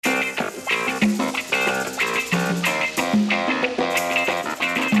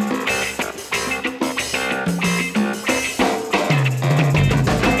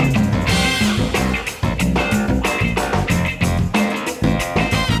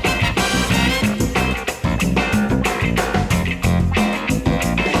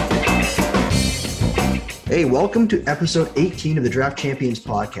Hey, welcome to episode 18 of the Draft Champions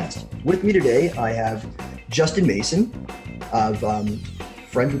podcast. With me today, I have Justin Mason of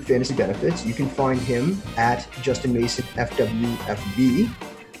Friends with Fantasy Benefits. You can find him at Justin Mason FWFB.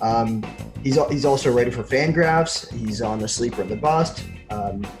 He's also a writer for Fangraphs. He's on the Sleeper and the Bust.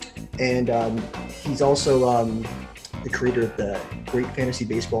 And he's also the creator of the Great Fantasy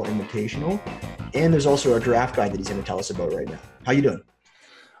Baseball Invitational. And there's also a draft guide that he's going to tell us about right now. How you doing?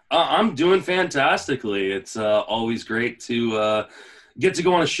 I'm doing fantastically. It's always great to get to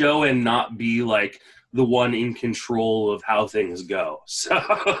go on a show and not be like the one in control of how things go. So,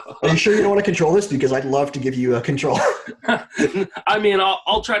 are you sure you don't want to control this? Because I'd love to give you control. I mean,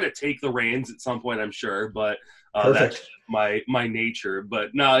 I'll try to take the reins at some point, I'm sure, but that's my nature. But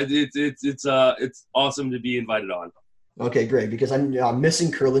no, it's awesome to be invited on. Okay, great. Because I'm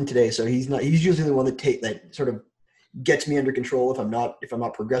missing Curlin today, so he's usually the one that sort of gets me under control if I'm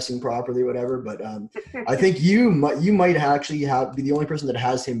not progressing properly or whatever. But I think you might actually be the only person that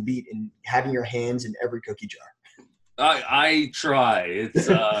has him beat in having your hands in every cookie jar. I try.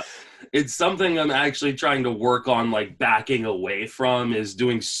 It's something I'm actually trying to work on, like backing away from, is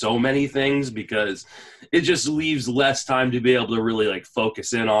doing so many things, because it just leaves less time to be able to really like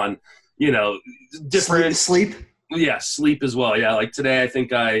focus in on, different sleep. Yeah, sleep as well. Yeah, like today I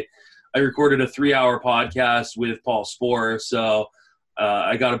think I recorded a 3-hour podcast with Paul Sporer, so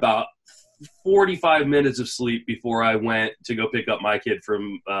I got about 45 minutes of sleep before I went to go pick up my kid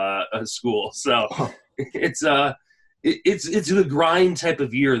from school. So it's the grind type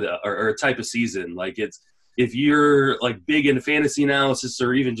of year, though, or type of season. Like, it's, if you're like big into fantasy analysis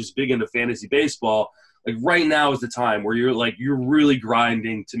or even just big into fantasy baseball, like right now is the time where you're really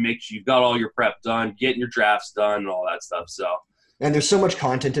grinding to make sure you've got all your prep done, getting your drafts done, and all that stuff. So. And there's so much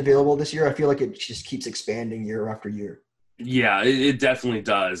content available this year. I feel like it just keeps expanding year after year. Yeah, it definitely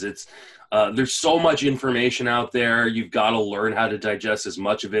does. It's there's so much information out there. You've got to learn how to digest as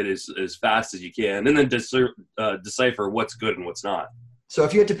much of it as fast as you can, and then decipher what's good and what's not. So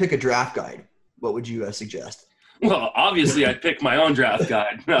if you had to pick a draft guide, what would you suggest? Well, obviously, I'd pick my own draft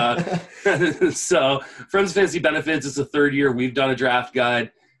guide. So Friends Fantasy Benefits, it's the third year we've done a draft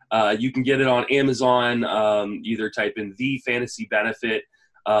guide. You can get it on Amazon. Either type in The Fantasy Benefit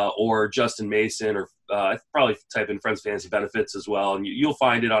or Justin Mason, or probably type in Friends Fantasy Benefits as well, and you'll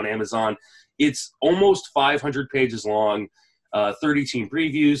find it on Amazon. It's almost 500 pages long, 30 team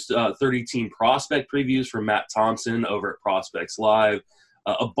previews, 30 team prospect previews from Matt Thompson over at Prospects Live,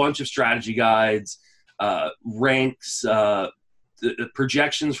 a bunch of strategy guides, ranks,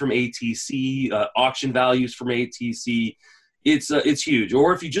 projections from ATC, auction values from ATC. It's huge.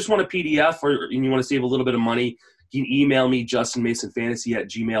 Or if you just want a PDF and you want to save a little bit of money, you can email me,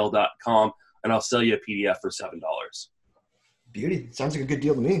 justinmasonfantasy@gmail.com, and I'll sell you a PDF for $7. Beauty. Sounds like a good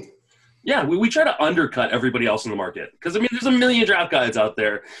deal to me. Yeah, we try to undercut everybody else in the market, because, I mean, there's a million draft guides out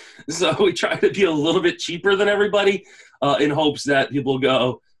there. So we try to be a little bit cheaper than everybody in hopes that people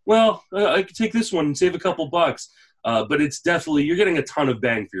go, well, I could take this one and save a couple bucks. But it's definitely, you're getting a ton of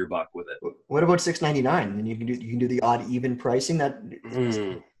bang for your buck with it. What about $6.99? And you can do the odd even pricing.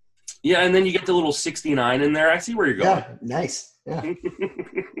 Yeah, and then you get the little 69 in there. I see where you're going. Yeah, nice. Yeah.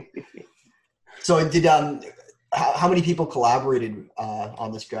 So did how many people collaborated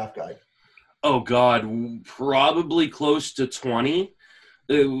on this draft guide? Oh God, probably close to 20.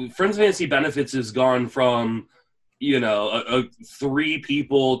 Friends Fantasy Benefits has gone from 3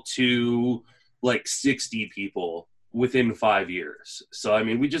 people to like 60 people within 5 years. So, I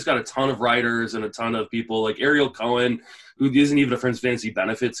mean, we just got a ton of writers and a ton of people like Ariel Cohen, who isn't even a Friends Fantasy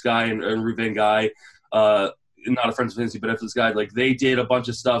Benefits guy, and Ruben guy, not a Friends Fantasy Benefits guy. Like, they did a bunch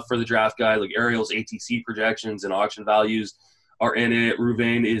of stuff for the draft guide. Like, Ariel's ATC projections and auction values are in it.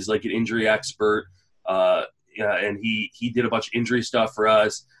 Ruben is like an injury expert. And he did a bunch of injury stuff for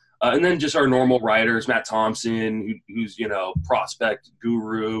us. And then just our normal writers, Matt Thompson, who's, prospect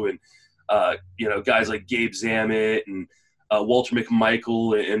guru, and guys like Gabe Zammit and Walter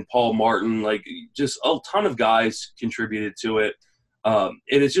McMichael and Paul Martin, like just a ton of guys contributed to it. And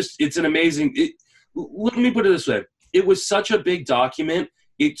it's an amazing, let me put it this way. It was such a big document.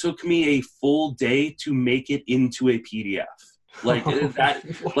 It took me a full day to make it into a PDF. Like that,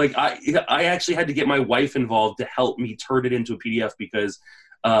 like I actually had to get my wife involved to help me turn it into a PDF, because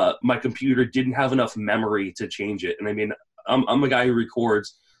my computer didn't have enough memory to change it. And I mean, I'm a guy who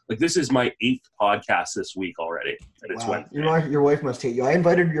records. Like, this is my 8th podcast this week already, and it's Wednesday. Your wife must hate you. I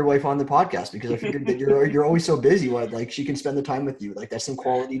invited your wife on the podcast because I figured that you're always so busy. Like, she can spend the time with you. Like, that's some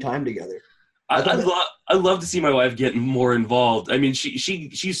quality time together. I love to see my wife get more involved. I mean,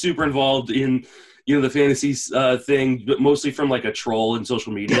 she's super involved in the fantasy thing, but mostly from like a troll and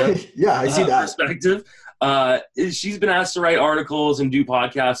social media yeah, I see that perspective. She's been asked to write articles and do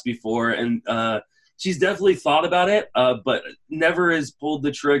podcasts before, and she's definitely thought about it, but never has pulled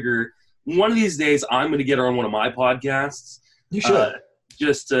the trigger. One of these days, I'm going to get her on one of my podcasts. You should.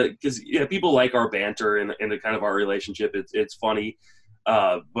 Just because people like our banter and the kind of our relationship. It's funny.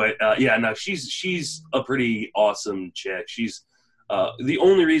 No, she's a pretty awesome chick. She's the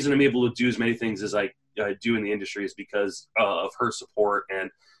only reason I'm able to do as many things as I do in the industry is because of her support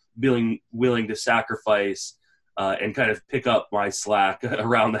and being willing to sacrifice and kind of pick up my slack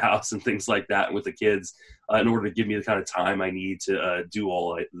around the house and things like that with the kids in order to give me the kind of time I need to do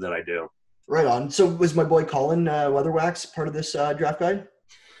all that I do. Right on. So was my boy Colin Weatherwax part of this draft guide?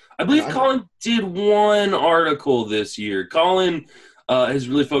 I believe Colin did one article this year. Colin has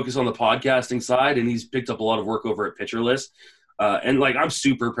really focused on the podcasting side, and he's picked up a lot of work over at Pitcher List. And I'm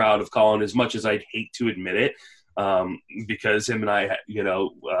super proud of Colin, as much as I'd hate to admit it, because him and I,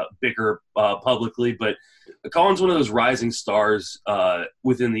 bicker publicly. But Colin's one of those rising stars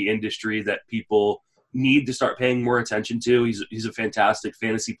within the industry that people need to start paying more attention to. He's a fantastic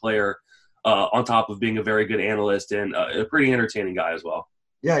fantasy player, on top of being a very good analyst and a pretty entertaining guy as well.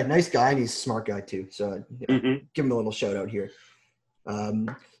 Yeah, nice guy, and he's a smart guy too. So give him a little shout out here.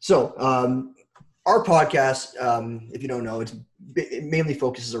 Our podcast, if you don't know, it mainly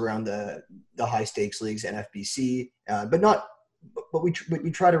focuses around the high stakes leagues, NFBC, but we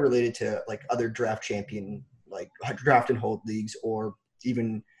try to relate it to like other draft champion, like draft and hold leagues, or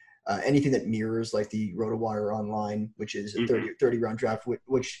even anything that mirrors like the RotoWire Online, which is a 30 round draft,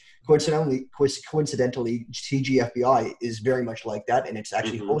 which coincidentally TGFBI is very much like that, and it's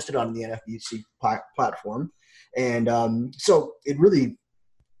actually hosted on the NFBC platform, and so it really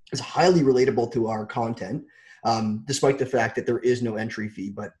is highly relatable to our content, despite the fact that there is no entry fee.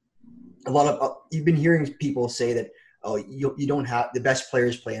 But a lot of you've been hearing people say that you don't have the best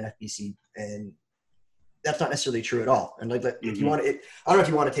players play NFBC, and that's not necessarily true at all. And if you want to, I don't know if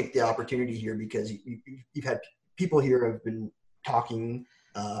you want to take the opportunity here, because you've had people here who have been talking,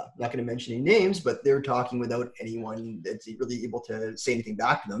 not going to mention any names, but they're talking without anyone that's really able to say anything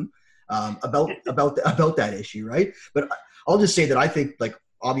back to them about that issue, right? But I'll just say that I think, like,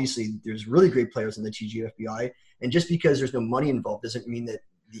 obviously there's really great players in the TGFBI, and just because there's no money involved doesn't mean that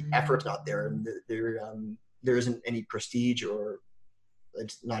the effort's not there, and there isn't any prestige, or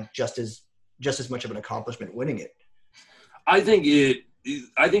it's not just as much of an accomplishment winning it. I think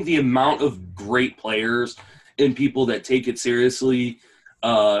the amount of great players and people that take it seriously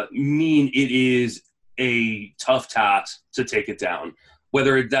mean it is a tough task to take it down,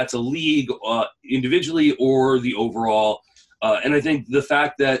 whether that's a league individually or the overall. And I think the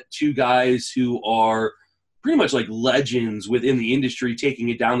fact that two guys who are pretty much like legends within the industry taking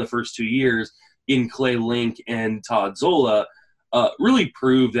it down the first 2 years in Clay Link and Todd Zola really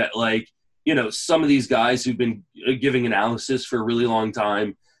proved that, like, some of these guys who've been giving analysis for a really long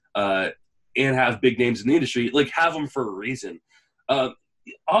time and have big names in the industry, like, have them for a reason.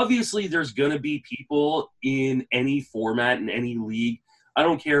 Obviously, there's going to be people in any format, in any league. I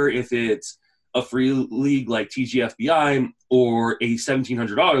don't care if it's a free league like TGFBI or a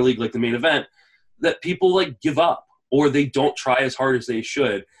 $1,700 league like the Main Event, that people like give up or they don't try as hard as they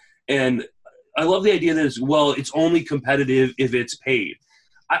should. And I love the idea that it's only competitive if it's paid.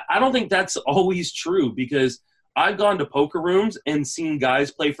 I don't think that's always true, because I've gone to poker rooms and seen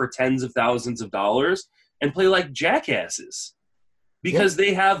guys play for tens of thousands of dollars and play like jackasses because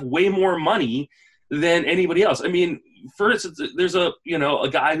they have way more money than anybody else. I mean, for instance, there's a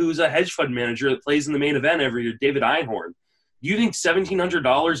guy who's a hedge fund manager that plays in the Main Event every year, David Einhorn. Do you think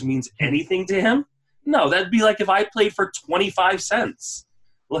 $1,700 means anything to him? No, that'd be like if I played for 25 cents.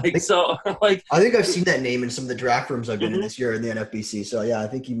 I think I've seen that name in some of the draft rooms I've been in this year in the NFBC. So yeah, I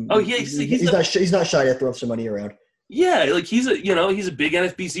think he's not shy to throw some money around. Yeah, like he's a big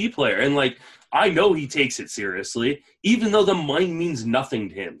NFBC player, and like I know he takes it seriously, even though the money means nothing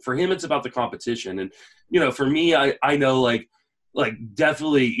to him. For him, it's about the competition, and for me, I know like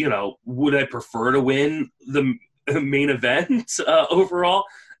definitely would I prefer to win the Main Event overall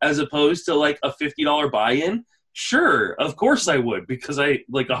as opposed to like a $50 buy-in? Sure, of course I would, because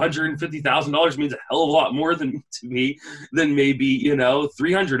 $150,000 means a hell of a lot more to me than maybe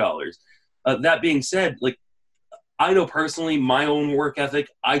 $300. That being said, like I know personally my own work ethic,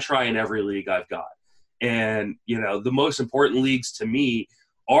 I try in every league I've got, and the most important leagues to me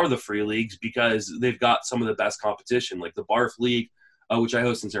are the free leagues because they've got some of the best competition, like the Barf League, which I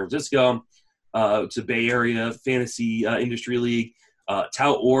host in San Francisco. It's a Bay Area fantasy industry league,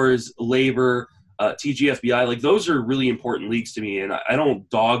 Tout Wars, Labor. TGFBI, like those are really important leagues to me, and I don't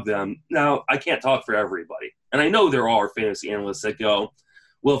dog them. Now, I can't talk for everybody, and I know there are fantasy analysts that go,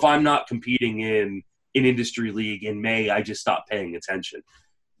 well, if I'm not competing in an industry league in May, I just stop paying attention.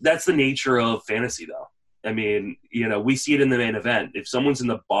 That's the nature of fantasy, though. I mean, we see it in the main event. If someone's in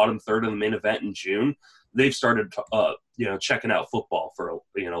the bottom third of the main event in June, they've started, checking out football for,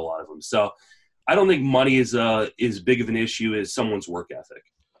 a lot of them. So I don't think money is as big of an issue as someone's work ethic.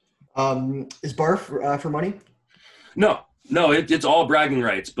 Is Barf for money? No, it's all bragging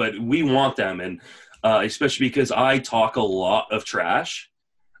rights, but we want them. And especially because I talk a lot of trash,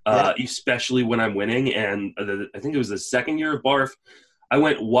 especially when I'm winning. And I think it was the second year of Barf, I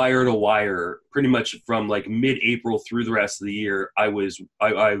went wire to wire pretty much from like mid-April through the rest of the year. I was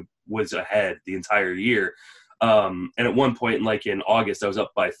ahead the entire year. And at one point, like in August, I was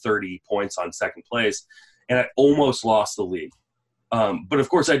up by 30 points on second place, and I almost lost the league. But of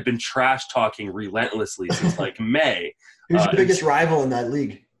course, I'd been trash talking relentlessly since like May. Who's your biggest rival in that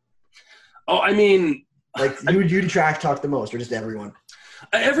league? Oh, I mean, like you trash talk the most, or just everyone?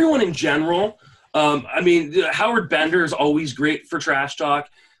 Everyone in general. I mean, Howard Bender is always great for trash talk.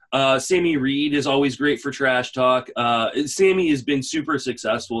 Sammy Reed is always great for trash talk. Sammy has been super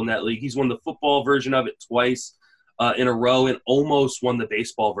successful in that league. He's won the football version of it twice in a row, and almost won the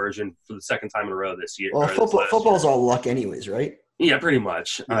baseball version for the second time in a row this year. Well, football's all luck anyways, right? Yeah, pretty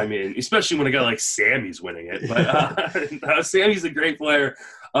much. Yeah. I mean, especially when a guy like Sammy's winning it. But Sammy's a great player.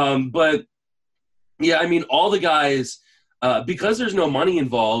 But, yeah, I mean, all the guys because there's no money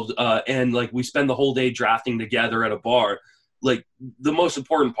involved and, like, we spend the whole day drafting together at a bar, like, the most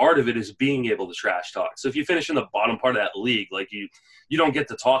important part of it is being able to trash talk. So if you finish in the bottom part of that league, like, you don't get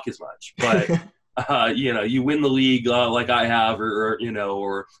to talk as much. But, you win the league like I have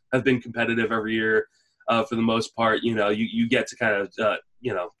or have been competitive every year. For the most part, you get to kind of,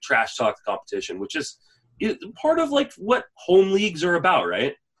 trash talk the competition, which is part of like what home leagues are about,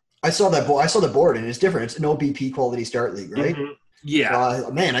 right? I saw the board, and it's different. It's an OBP quality start league, right? Mm-hmm. Yeah.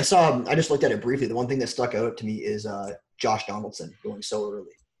 Man, I just looked at it briefly. The one thing that stuck out to me is Josh Donaldson going so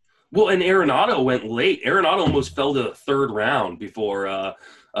early. Well, and Arenado went late. Arenado almost fell to the third round before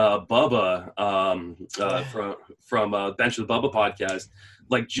Bubba from Bench of the Bubba podcast,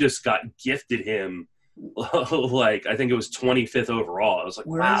 like, just got gifted him. Like, I think it was 25th overall. I was like,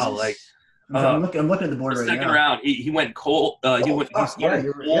 wow, like I'm looking at the board right now. Second round, he went cold. He went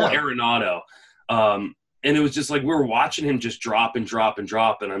Arenado, and it was just like we were watching him just drop and drop and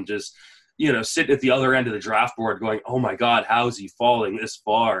drop, and I'm just sitting at the other end of the draft board going, oh my god, how is he falling this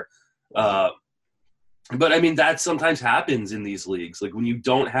far? But I mean, that sometimes happens in these leagues. Like, when you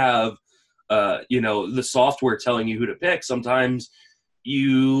don't have the software telling you who to pick, sometimes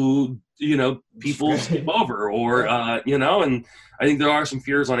people skip over or, and I think there are some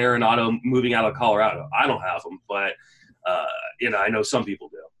fears on Arenado moving out of Colorado. I don't have them, but, I know some people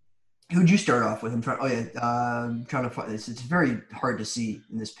do. Who'd you start off with? I'm trying to find this. It's very hard to see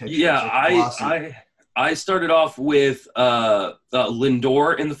in this picture. Yeah, I started off with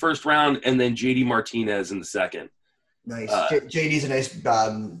Lindor in the first round and then JD Martinez in the second. Nice. JD's a nice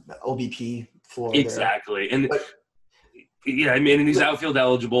OBP floor. Exactly. Yeah, I mean, and he's outfield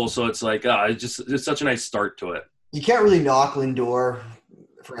eligible, so it's like, it's such a nice start to it. You can't really knock Lindor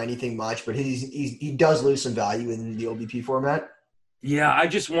for anything much, but he does lose some value in the OBP format. Yeah, I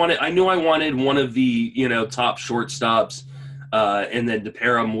knew I wanted one of the, top shortstops, and then to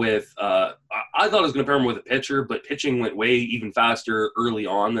pair him with, I thought I was going to pair him with a pitcher, but pitching went way even faster early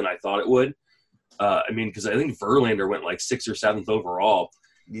on than I thought it would. Because I think Verlander went like 6th or 7th overall.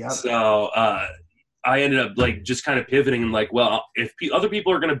 Yeah. So, I ended up like just kind of pivoting and like, well, if other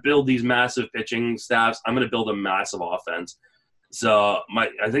people are going to build these massive pitching staffs, I'm going to build a massive offense. So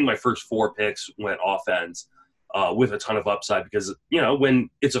I think my first 4 picks went offense with a ton of upside because,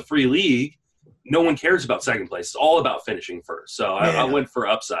 when it's a free league, no one cares about second place. It's all about finishing first. So I went for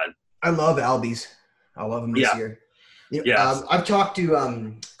upside. I love Albies. I love him this year. Yeah. I've talked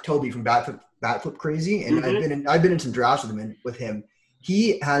to Toby from Batflip Crazy, and I've been in some drafts with him.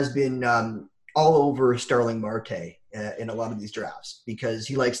 He has been all over Starling Marte in a lot of these drafts because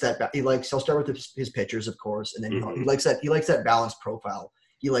he likes that. He'll start with his pitchers, of course, and then he likes that balanced profile.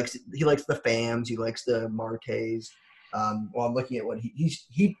 He likes the Phams. He likes the Martes. Well, I'm looking at what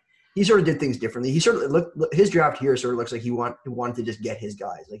he sort of did things differently. He sort of his draft here sort of looks like he wanted to just get his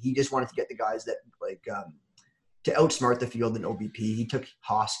guys. Like, he just wanted to get the guys that to outsmart the field in OBP. He took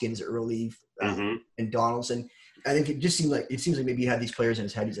Hoskins early and Donaldson. I think it seems like maybe he had these players in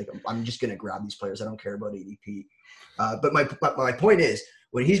his head. He's like, I'm just going to grab these players. I don't care about ADP. But my point is,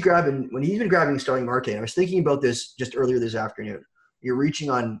 when he's been grabbing Starling Marte, and I was thinking about this just earlier this afternoon, you're reaching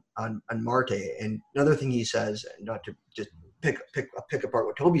on Marte. And another thing he says, not to just pick apart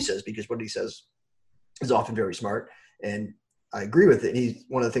what Toby says, because what he says is often very smart, and I agree with it. And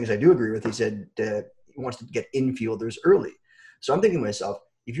one of the things I do agree with, he said wants to get infielders early. So I'm thinking to myself,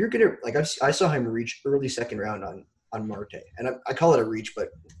 if you're gonna like, I saw him reach early second round on Marte, and I call it a reach, but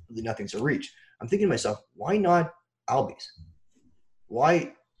really nothing's a reach. I'm thinking to myself, why not Albies?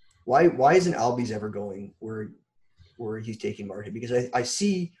 Why isn't Albies ever going where he's taking Marte? Because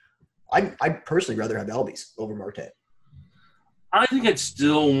I'd personally rather have Albies over Marte. I think I'd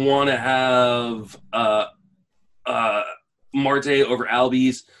still want to have Marte over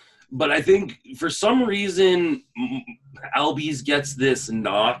Albies, but I think for some reason Albies gets this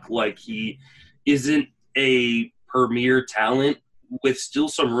knock like he isn't a premier talent with still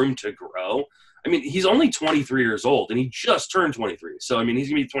some room to grow. I mean, he's only 23 years old, and he just turned 23. So, I mean, he's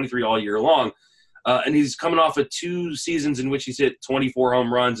going to be 23 all year long. And he's coming off of 2 seasons in which he's hit 24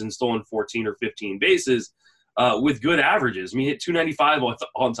 home runs and stolen 14 or 15 bases with good averages. I mean, he hit 295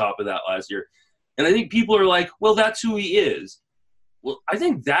 on top of that last year. And I think people are like, well, that's who he is. Well, I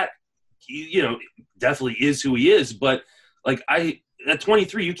think that, definitely is who he is. But, like, at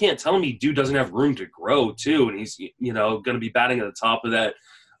 23, you can't tell me dude doesn't have room to grow, too. And he's, going to be batting at the top of that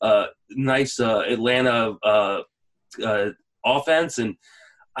nice Atlanta offense. And,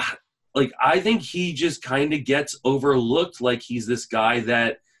 I think he just kind of gets overlooked like he's this guy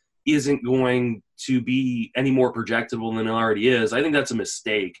that isn't going to be any more projectable than he already is. I think that's a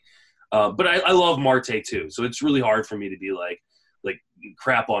mistake. But I love Marte, too. So it's really hard for me to be like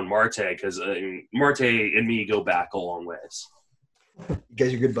crap on Marte because Marte and me go back a long ways. You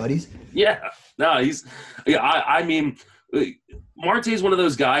guys are good buddies? Yeah. No, I mean, Marte is one of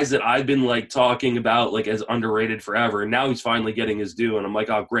those guys that I've been talking about as underrated forever, and now he's finally getting his due, and I'm like,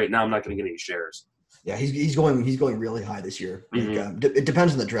 oh great, now I'm not going to get any shares. Yeah, he's going really high this year. Mm-hmm. It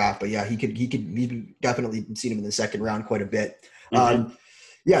depends on the draft, but yeah, he's definitely seen him in the second round quite a bit. Mm-hmm.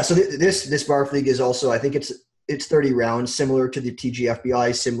 So this Barf League is also, I think it's 30 rounds, similar to the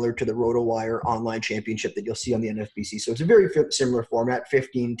TGFBI, similar to the RotoWire online championship that you'll see on the NFBC. So it's a very similar format,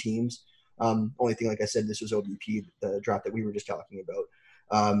 15 teams. Only thing, like I said, this was OBP, the draft that we were just talking about.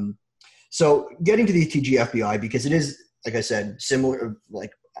 So getting to the TGFBI, because it is, like I said, similar,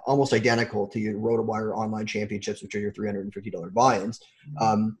 almost identical to your RotoWire online championships, which are your $350 buy-ins.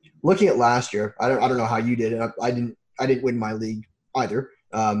 Looking at last year, I don't know how you did it. I didn't win my league either.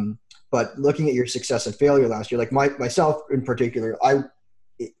 But looking at your success and failure last year, like myself in particular, I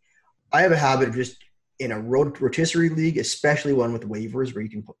have a habit of just in a rotisserie league, especially one with waivers where you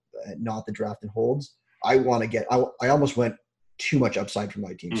can put not the draft and holds. I almost went too much upside for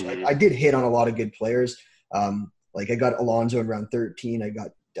my team. So I did hit on a lot of good players. I got Alonso in round 13. I got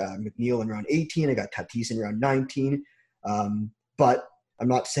McNeil in round 18. I got Tatis in round 19. But I'm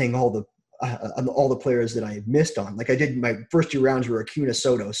not saying all the players that I have missed on. I did, my first 2 rounds were Acuna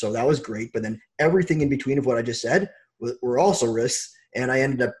Soto, so that was great. But then everything in between of what I just said were also risks, and I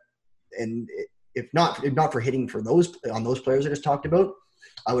ended up, and if not for hitting on those players I just talked about,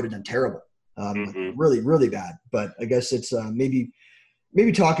 I would have done terrible, really, really bad. But I guess it's maybe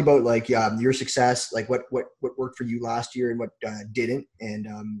talk about your success, what worked for you last year and what didn't, and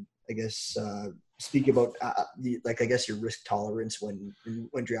I guess speak about your risk tolerance when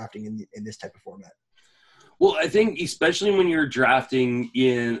drafting in this type of format. Well, I think especially when you're drafting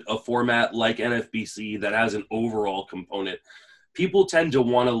in a format like NFBC that has an overall component, people tend to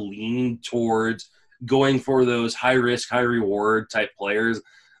want to lean towards going for those high risk, high reward type players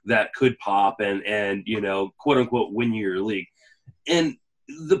that could pop and quote unquote win your league. And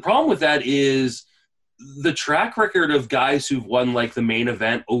the problem with that is the track record of guys who've won the main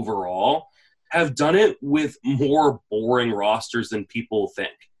event overall have done it with more boring rosters than people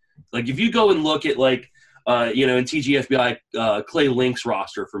think. If you go and look at in TGFBI, Clay Link's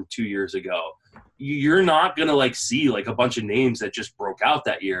roster from 2 years ago, you're not going to see a bunch of names that just broke out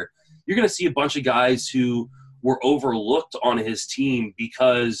that year. You're going to see a bunch of guys who were overlooked on his team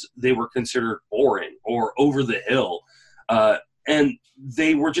because they were considered boring or over the hill. And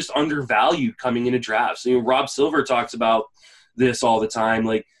they were just undervalued coming into drafts. Rob Silver talks about this all the time,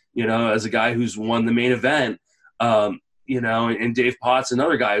 as a guy who's won the main event, and Dave Potts,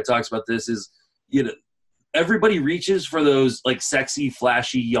 another guy who talks about this, is, everybody reaches for those sexy,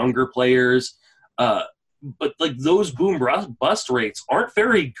 flashy, younger players. But those boom bust rates aren't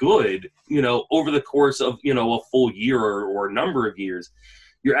very good, over the course of, a full year or a number of years.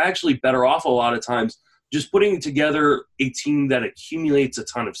 You're actually better off a lot of times just putting together a team that accumulates a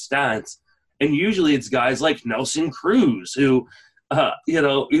ton of stats. And usually it's guys like Nelson Cruz who,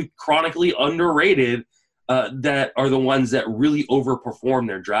 chronically underrated, that are the ones that really overperform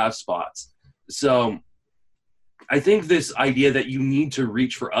their draft spots. So I think this idea that you need to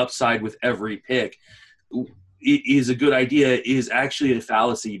reach for upside with every pick is a good idea is actually a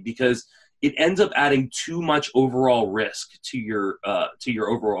fallacy, because it ends up adding too much overall risk to your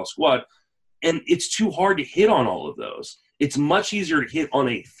overall squad, and it's too hard to hit on all of those. It's much easier to hit on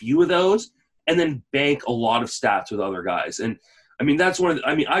a few of those and then bank a lot of stats with other guys. And I mean, that's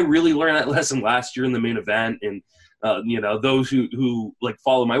I really learned that lesson last year in the main event. And those who like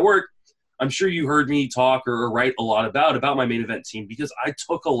follow my work, I'm sure you heard me talk or write a lot about my main event team, because I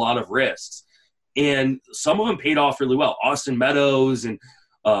took a lot of risks, and some of them paid off really well. Austin Meadows and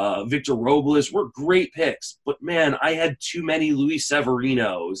Victor Robles were great picks, but man, I had too many Luis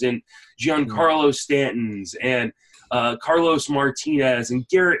Severinos and Giancarlo Stantons and Carlos Martinez and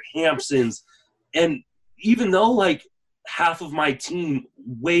Garrett Hampsons. And even though like half of my team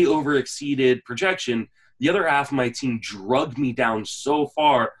way over exceeded projection, the other half of my team drugged me down so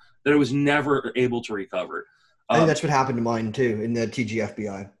far that I was never able to recover. I think that's what happened to mine too in the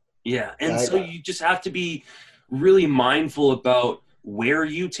TGFBI. Yeah, and so you just have to be really mindful about where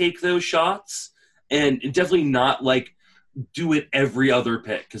you take those shots, and definitely not like do it every other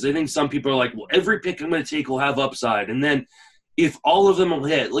pick, because I think some people are like, well, every pick I'm going to take will have upside, and then if all of them will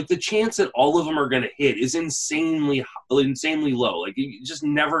hit, like the chance that all of them are going to hit is insanely low. Like it's just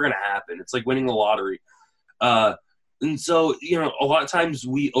never going to happen. It's like winning the lottery. And so, a lot of times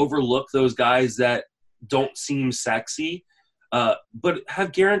we overlook those guys that don't seem sexy, but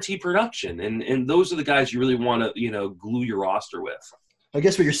have guaranteed production. And those are the guys you really want to, glue your roster with. I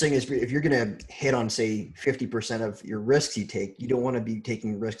guess what you're saying is if you're going to hit on, say, 50% of your risks you take, you don't want to be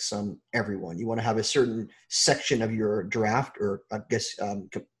taking risks on everyone. You want to have a certain section of your draft, or I guess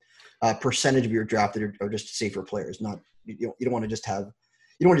percentage of your draft that are just safer players. You don't want to just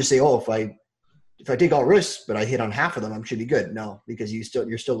say, oh, if I take all risks, but I hit on half of them, I should be good. No, because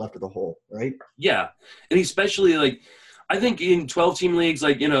you're still left with a hole, right? Yeah. And especially like, I think in 12-team leagues,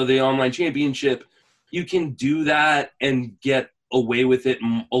 like, the online championship, you can do that and get away with it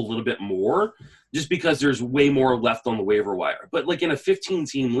a little bit more just because there's way more left on the waiver wire. But like in a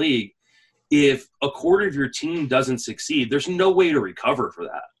 15-team league, if a quarter of your team doesn't succeed, there's no way to recover for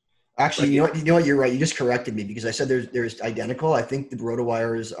that. Actually, you know what? You're right. You just corrected me because I said there's identical. I think the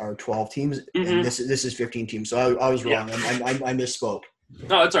RotoWires are 12 teams, and this is 15 teams. So I was wrong. Yeah. I misspoke.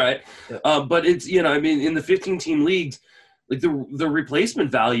 No, that's all right. Yeah. But it's in the 15-team leagues, like the replacement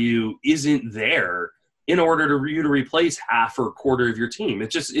value isn't there in order to you to replace half or a quarter of your team.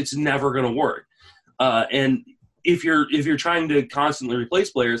 It's never going to work. And if you're trying to constantly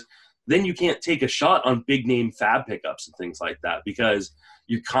replace players, then you can't take a shot on big name fab pickups and things like that, because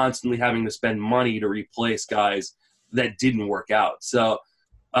you're constantly having to spend money to replace guys that didn't work out. So,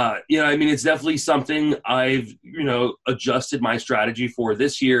 it's definitely something I've, adjusted my strategy for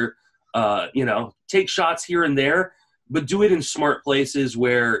this year. Take shots here and there, but do it in smart places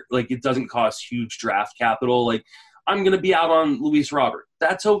where like it doesn't cost huge draft capital. Like I'm going to be out on Luis Robert.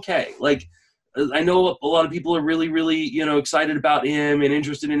 That's okay. Like I know a lot of people are really, really, excited about him and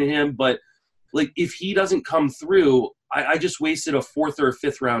interested in him, but like if he doesn't come through, I just wasted a 4th or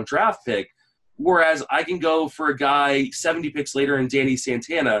 5th round draft pick. Whereas I can go for a guy 70 picks later in Danny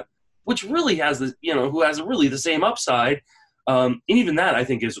Santana, which really has who has really the same upside. And even that I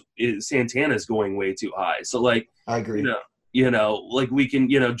think is Santana's going way too high. So like, I agree. Like we can,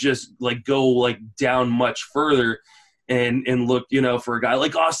 just like go like down much further and look, for a guy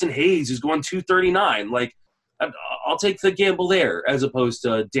like Austin Hayes who's going 239. Like I'll take the gamble there as opposed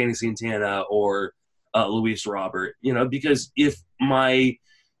to Danny Santana or Luis Robert, because if my,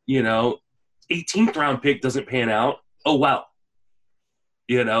 18th round pick doesn't pan out, oh, well,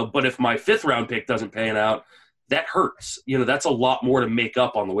 but if my 5th round pick doesn't pan out, that hurts. That's a lot more to make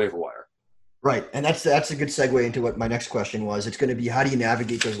up on the waiver wire. Right. And that's a good segue into what my next question was. It's going to be, how do you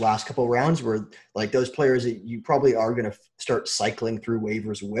navigate those last couple of rounds where like those players that you probably are going to start cycling through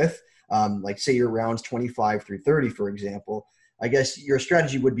waivers with, like say your rounds 25 through 30, for example. I guess your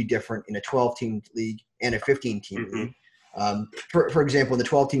strategy would be different in a 12-team league and a 15-team league. For example, in the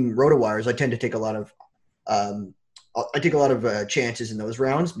 12-team RotoWires, I tend to take a lot of chances in those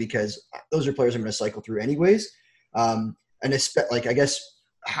rounds because those are players I'm going to cycle through anyways. And like, I guess,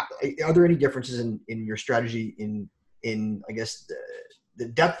 are there any differences in your strategy in I guess the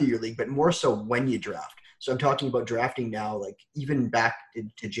depth of your league, but more so when you draft? So I'm talking about drafting now, like even back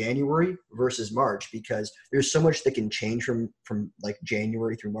to January versus March, because there's so much that can change from like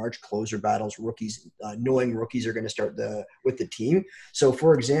January through March, closer battles, rookies, knowing rookies are going to start with the team. So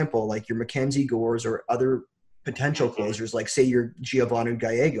for example, like your Mackenzie Gores or other potential closers, like say your Giovanni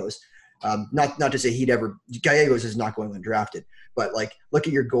Gallegos, not to say Gallegos is not going undrafted, but like look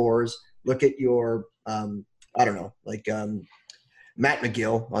at your Gores, look at your, Matt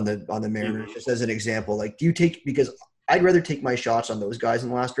McGill on the Mariners, just as an example. Like, do you take, because I'd rather take my shots on those guys in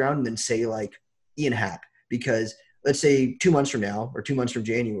the last round than say like Ian Happ, because let's say 2 months from now or 2 months from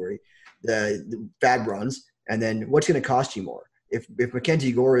January, the Fab runs, and then what's going to cost you more? If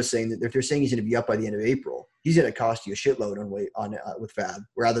Mackenzie Gore is saying that if they're saying he's going to be up by the end of April, he's going to cost you a shitload with Fab,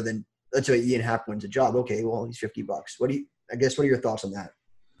 rather than let's say Ian Happ wins a job. Okay, well he's $50. What are your thoughts on that?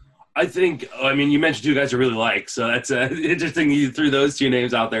 I think, I mean, you mentioned two guys I really like, so that's interesting you threw those two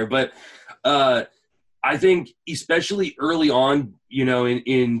names out there. But I think especially early on, you know,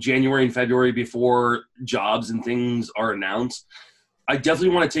 in January and February before jobs and things are announced, I definitely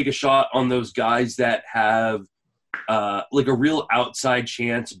want to take a shot on those guys that have like a real outside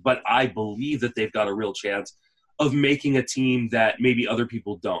chance, but I believe that they've got a real chance of making a team that maybe other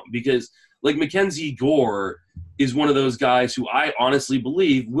people don't. Because like Mackenzie Gore is one of those guys who I honestly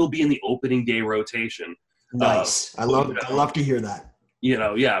believe will be in the opening day rotation. Nice. I love to hear that. You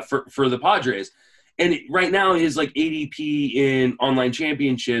know, yeah, for the Padres. And right now his like ADP in online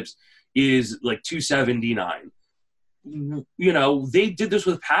championships is like 279. You know, they did this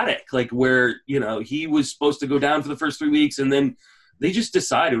with Paddock, like where, you know, he was supposed to go down for the first 3 weeks, and then they just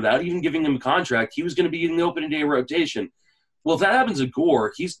decided without even giving him a contract, he was going to be in the opening day rotation. Well, if that happens to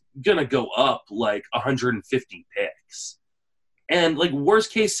Gore, he's going to go up like 150 picks. And like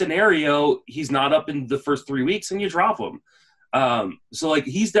worst case scenario, he's not up in the first 3 weeks and you drop him. So like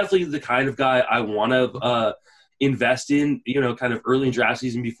he's definitely the kind of guy I want to invest in, you know, kind of early in draft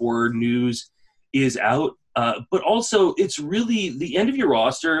season before news is out. But also it's really the end of your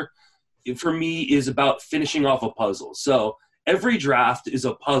roster for me is about finishing off a puzzle. So every draft is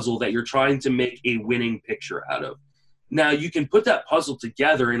a puzzle that you're trying to make a winning picture out of. Now you can put that puzzle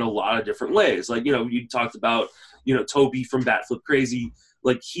together in a lot of different ways. Like, you know, you talked about, you know, Toby from Batflip Crazy,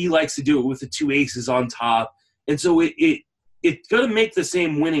 like he likes to do it with the two aces on top. And so it's going to make the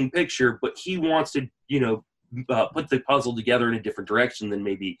same winning picture, but he wants to, you know, put the puzzle together in a different direction than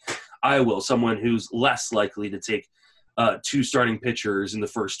maybe I will, someone who's less likely to take two starting pitchers in the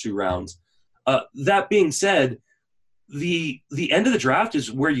first 2 rounds. That being said, the end of the draft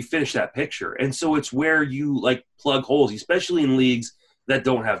is where you finish that picture. And so it's where you like plug holes, especially in leagues that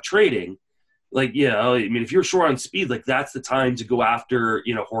don't have trading. Like, you know, I mean, if you're short on speed, like that's the time to go after,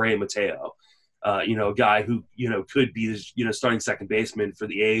 you know, Jorge Mateo, you know, a guy who, you know, could be, you know, starting second baseman for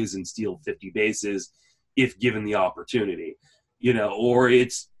the A's and steal 50 bases if given the opportunity, you know, or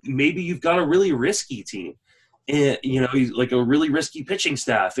it's maybe you've got a really risky team and, you know, like a really risky pitching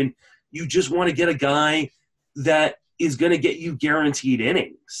staff. And you just want to get a guy that is going to get you guaranteed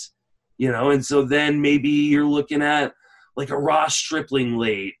innings, you know? And so then maybe you're looking at like a Ross Stripling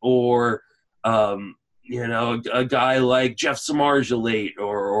late or, you know, a guy like Jeff Samardzija late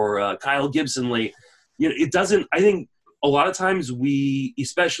or Kyle Gibson late. You know, it doesn't – I think a lot of times we –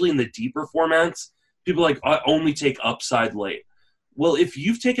 especially in the deeper formats, people like only take upside late. Well, if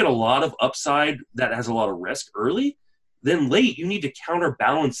you've taken a lot of upside that has a lot of risk early, then late you need to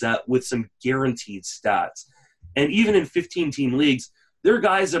counterbalance that with some guaranteed stats. And even in 15-team leagues, there are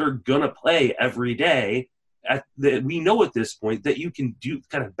guys that are going to play every day we know at this point that you can do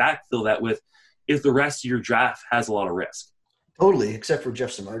kind of backfill that with if the rest of your draft has a lot of risk. Totally, except for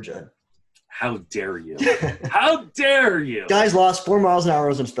Jeff Samardzija. How dare you? How dare you? Guy's lost 4 miles an hour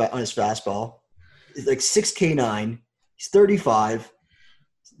on his fastball. He's like 6K9. He's 35.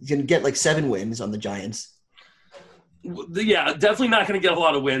 He's going to get like 7 wins on the Giants. Yeah, definitely not going to get a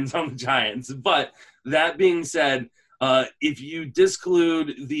lot of wins on the Giants. But that being said, if you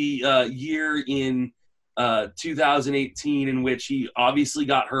disclude the year in 2018 in which he obviously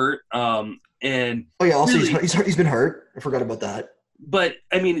got hurt, and also really, he's been hurt. I forgot about that. But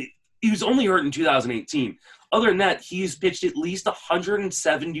I mean, he was only hurt in 2018. Other than that, he's pitched at least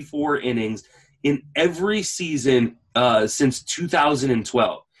 174 innings in every season since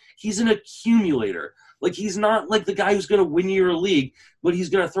 2012. He's an accumulator. Like, he's not like the guy who's going to win you your league, but he's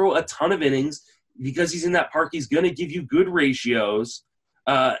going to throw a ton of innings because he's in that park. He's going to give you good ratios.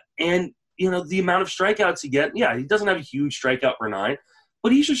 And, you know, the amount of strikeouts he gets, yeah, he doesn't have a huge strikeout per 9,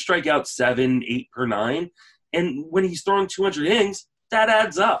 but he should strike out 7, 8 per 9. And when he's throwing 200 innings, that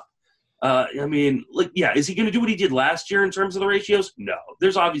adds up. I mean, like, yeah, is he going to do what he did last year in terms of the ratios? No.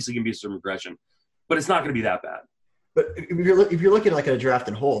 There's obviously going to be some regression, but it's not going to be that bad. But if you're looking like at a draft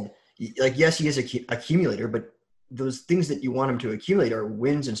and hold, like, yes, he is an accumulator, but those things that you want him to accumulate are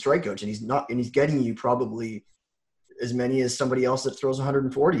wins and strikeouts, and he's getting you probably as many as somebody else that throws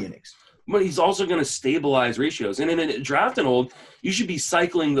 140 innings. But he's also going to stabilize ratios. And in a draft and hold, you should be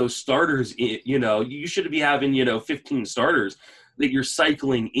cycling those starters in, you know, you should be having, 15 starters that you're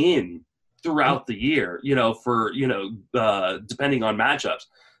cycling in throughout the year, for, depending on matchups.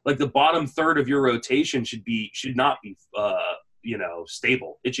 like the bottom third of your rotation should not be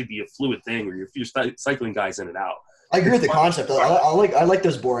stable. It should be a fluid thing where you're cycling guys in and out. I agree with the concept. I like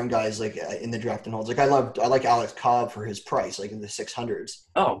those boring guys like in the draft and holds. Like I like Alex Cobb for his price, like in the 600s.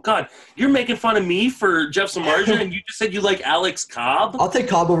 Oh God, you're making fun of me for Jeff Samardzija, and you just said you like Alex Cobb. I'll take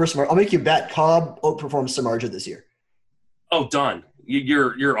Cobb over Samardzija. I'll make you bet Cobb outperforms Samardzija this year. Oh, done.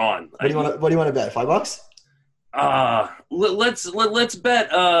 You're on. What do you want to bet? $5? Let's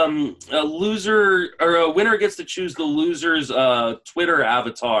bet a loser or a winner gets to choose the loser's Twitter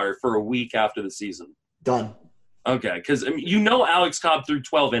avatar for a week after the season. Done. Okay, because Alex Cobb threw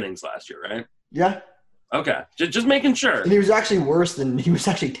 12 innings last year, right? Yeah. Okay, just making sure. And he was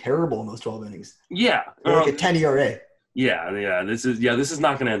actually terrible in those 12 innings. Yeah, like a 10 ERA. Yeah. This is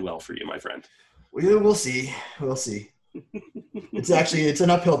not going to end well for you, my friend. We'll see. It's an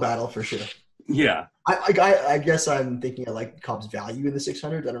uphill battle for sure. Yeah. I guess I'm thinking I like Cobb's value in the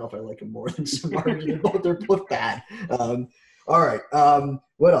 600s. I don't know if I like him more than Samardzija. They're both bad. All right.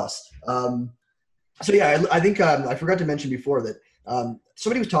 What else? So yeah, I think I forgot to mention before that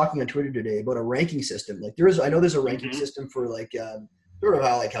somebody was talking on Twitter today about a ranking system. Like I know there's a ranking system for like sort of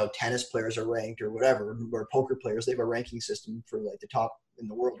how tennis players are ranked or whatever, or poker players. They have a ranking system for like the top in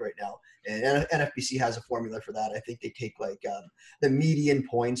the world right now, and NFBC has a formula for that. I think they take like the median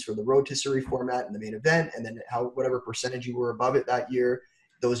points for the rotisserie format and the main event, and then whatever percentage you were above it that year,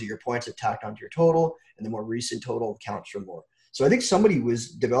 those are your points that tacked onto your total, and the more recent total counts for more. So I think somebody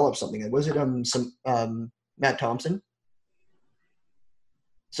developed something. Was it Matt Thompson?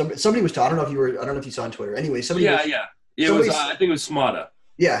 Somebody was I don't know if you saw on Twitter. Anyway, somebody. Yeah. I think it was Smada.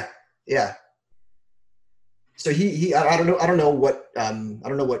 Yeah. So I don't know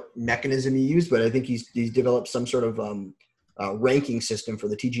what mechanism he used, but I think he's developed some sort of ranking system for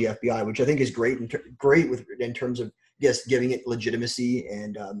the TGFBI, which I think is great in terms of giving it legitimacy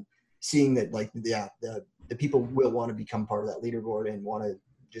and seeing that the people will want to become part of that leaderboard and want to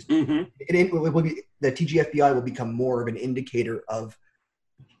just the TGFBI will become more of an indicator of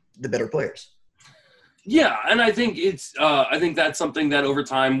the better players. Yeah, and I think I think that's something that over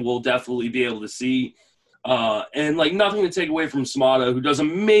time we'll definitely be able to see. And like nothing to take away from Smada, who does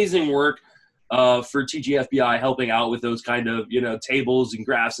amazing work for TGFBI, helping out with those kind of tables and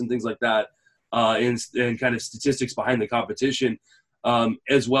graphs and things like that, and kind of statistics behind the competition.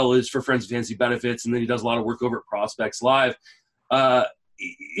 As well as for Friends of Fantasy Benefits, and then he does a lot of work over at Prospects Live.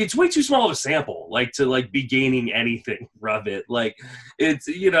 It's way too small of a sample, to be gaining anything from it.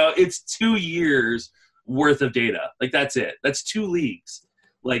 It's 2 years worth of data. That's it. That's 2 leagues.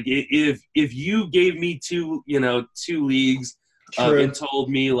 If you gave me two leagues and told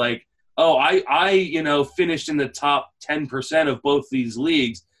me I finished in the top 10% of both these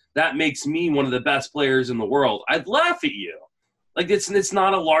leagues, that makes me one of the best players in the world, I'd laugh at you. It's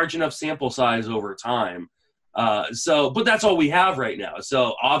not a large enough sample size over time. But that's all we have right now.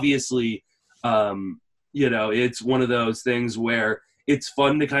 So obviously, it's one of those things where it's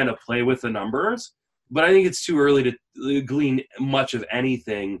fun to kind of play with the numbers, but I think it's too early to glean much of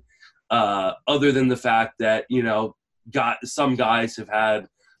anything other than the fact that, some guys have had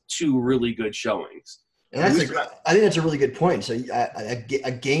 2 really good showings. And I think that's a really good point. So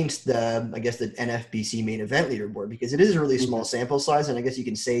against the NFBC main event leaderboard, because it is a really small sample size, and I guess you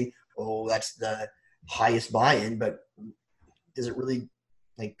can say, oh, that's the highest buy-in, but does it really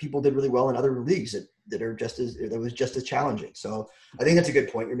people did really well in other leagues that was just as challenging. So I think that's a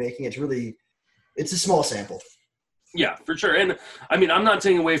good point you're making. It's a small sample. Yeah, for sure. And I mean, I'm not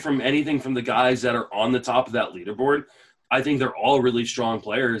taking away from anything from the guys that are on the top of that leaderboard. I think they're all really strong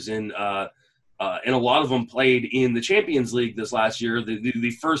players, and a lot of them played in the Champions League this last year,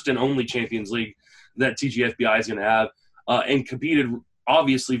 the first and only Champions League that TGFBI is going to have, and competed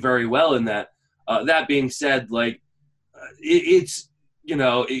obviously very well in that. That being said, it's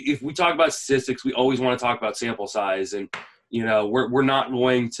if we talk about statistics, we always want to talk about sample size, and we're not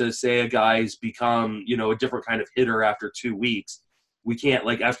going to say a guy's become a different kind of hitter after 2 weeks. We can't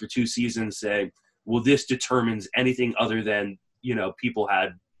after 2 seasons say, well, this determines anything other than people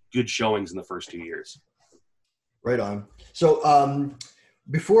had good showings in the first 2 years. Right on. So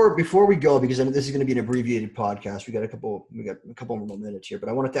before we go, because I know this is going to be an abbreviated podcast, we got a couple more minutes here, but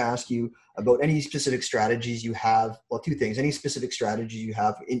I wanted to ask you about any specific strategies you have. Well, 2 things. Any specific strategies you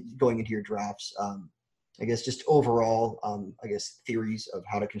have going into your drafts. I guess just overall, theories of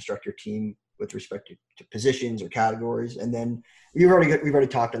how to construct your team with respect to positions or categories. And then we've already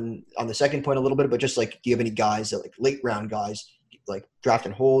talked on the second point a little bit, but just do you have any guys that late round guys draft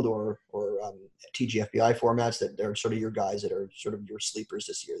and hold or TGFBI formats that are sort of your guys that are sort of your sleepers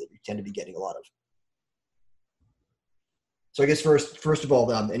this year that you tend to be getting a lot of? So I guess first of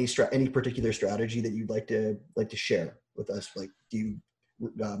all, any particular strategy that you'd like to share with us? Like, do you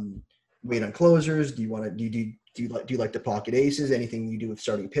wait on closers? Do you want to do you like the pocket aces? Anything you do with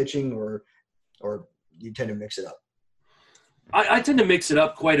starting pitching, or you tend to mix it up? I tend to mix it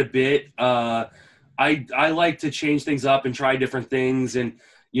up quite a bit. I like to change things up and try different things, and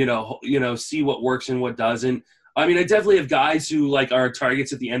see what works and what doesn't. I mean, I definitely have guys who like are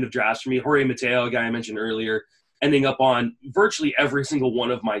targets at the end of drafts for me. Jorge Mateo, a guy I mentioned earlier, ending up on virtually every single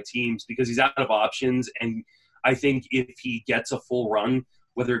one of my teams because he's out of options. And I think if he gets a full run,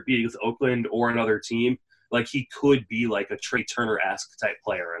 whether it be with Oakland or another team, like he could be like a Trey Turner-esque type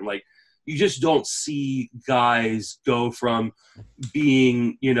player. And like, you just don't see guys go from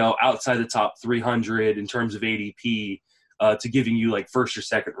being, outside the top 300 in terms of ADP to giving you like first or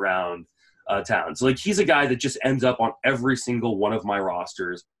second round talent. So like, he's a guy that just ends up on every single one of my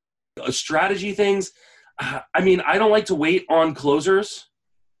rosters. Strategy things, I mean, I don't like to wait on closers.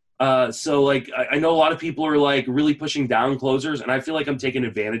 So like, I know a lot of people are like really pushing down closers, and I feel like I'm taking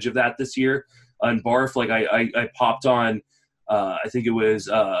advantage of that this year. On Barf, like I popped on, I think it was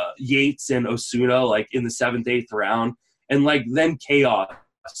Yates and Osuna like in the 7th, 8th round, and like then chaos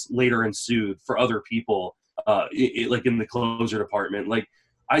later ensued for other people like in the closer department. Like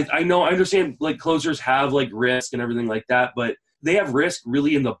I understand like closers have like risk and everything like that, but they have risk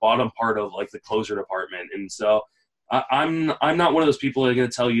really in the bottom part of like the closer department. And so I'm not one of those people that are going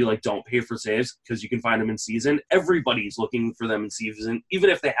to tell you like don't pay for saves because you can find them in season. Everybody's looking for them in season, even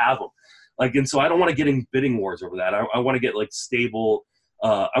if they have them. Like, and so I don't want to get in bidding wars over that. I want to get like stable.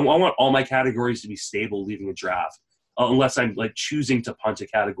 I want all my categories to be stable leaving a draft, unless I'm like choosing to punt a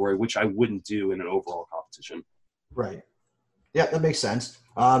category, which I wouldn't do in an overall competition. Right. Yeah, that makes sense.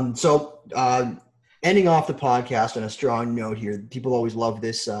 So ending off the podcast on a strong note here, people always love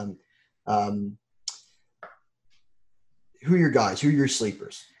this. Who are your guys? Who are your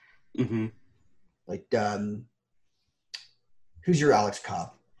sleepers? Mm-hmm. Like, who's your Alex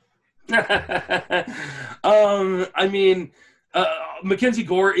Cobb? I mean, Mackenzie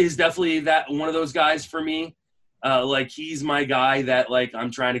Gore is definitely that one of those guys for me. Like he's my guy that like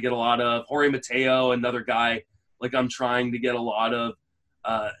I'm trying to get a lot of. Jorge Mateo, another guy like I'm trying to get a lot of.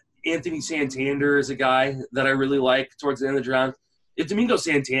 Anthony Santander is a guy that I really like towards the end of the draft. If Domingo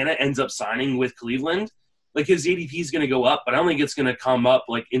Santana ends up signing with Cleveland, like his ADP is going to go up, but I don't think it's going to come up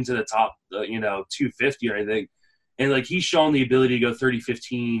like into the top, 250 or anything. And like he's shown the ability to go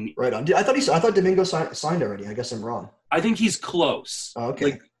 30-15. Right on. I thought Domingo signed already. I guess I'm wrong. I think he's close. Oh, okay.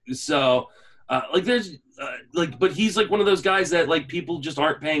 Like so, there's but he's like one of those guys that like people just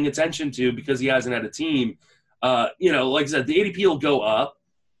aren't paying attention to because he hasn't had a team. Like I said, the ADP will go up,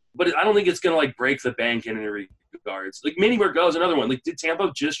 but I don't think it's going to like break the bank in any regards. Like Manny Margot is another one. Like did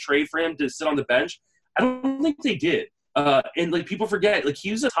Tampa just trade for him to sit on the bench? I don't think they did. And like people forget, like he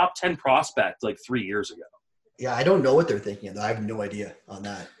was a top 10 prospect like 3 years ago. Yeah, I don't know what they're thinking of. I have no idea on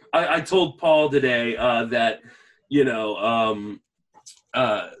that. I told Paul today that,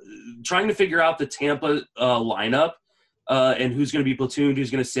 trying to figure out the Tampa lineup and who's going to be platooned,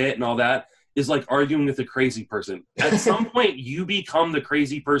 who's going to sit and all that is like arguing with a crazy person. At some point, you become the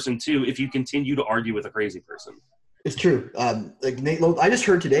crazy person too if you continue to argue with a crazy person. It's true. Like Nate Lowe, I just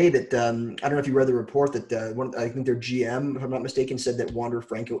heard today that I don't know if you read the report that I think their GM, if I'm not mistaken, said that Wander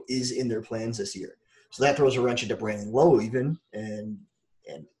Franco is in their plans this year. So that throws a wrench into Brandon Lowe even, and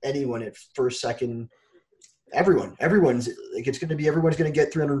anyone at first, second, everyone's like everyone's going to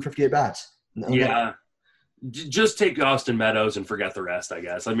get 350 at bats. Yeah, just take Austin Meadows and forget the rest, I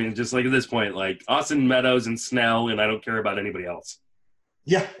guess. I mean, just like at this point, like Austin Meadows and Snell, and I don't care about anybody else.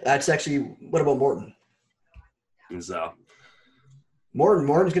 Yeah, that's actually. What about Morton? And so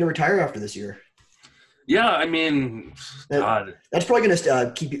Morton's going to retire after this year. Yeah, I mean, God. That's probably going to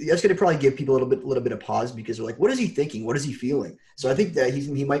That's going to probably give people a little bit of pause because they're like, "What is he thinking? What is he feeling?" So I think that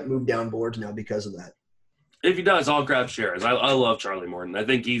he might move down boards now because of that. If he does, I'll grab shares. I love Charlie Morton. I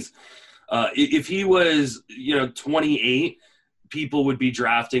think he's if he was 28, people would be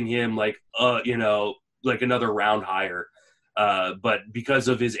drafting him like another round higher. But because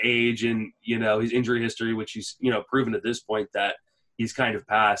of his age and his injury history, which he's proven at this point that he's kind of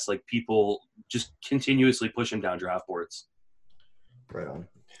past, like people just continuously push him down draft boards. Right on.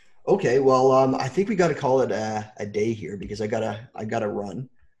 Okay, well, I think we got to call it a day here because I gotta run.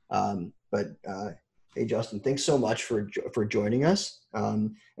 But hey, Justin, thanks so much for joining us.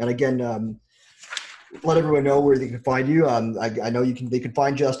 And again, let everyone know where they can find you. I know they can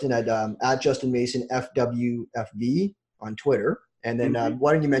find Justin at Justin Mason FWFV on Twitter. And then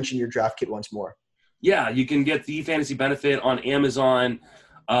why don't you mention your draft kit once more? Yeah, you can get the Fantasy Benefit on Amazon.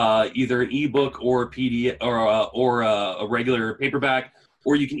 either an ebook or a PDF or a regular paperback,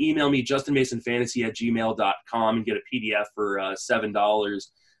 or you can email me justinmasonfantasy@gmail.com and get a PDF for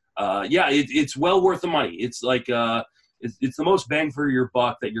 $7. It's well worth the money. It's like it's the most bang for your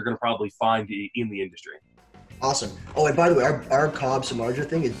buck that you're going to probably find in the industry. Awesome. Oh, and by the way, our Cobb Samardzija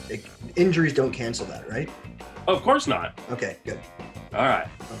thing, injuries don't cancel that, right? Of course not. Okay, good. All right.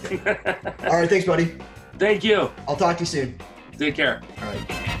 Okay. All right, thanks, buddy. Thank you. I'll talk to you soon. Take care. All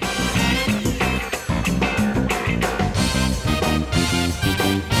right.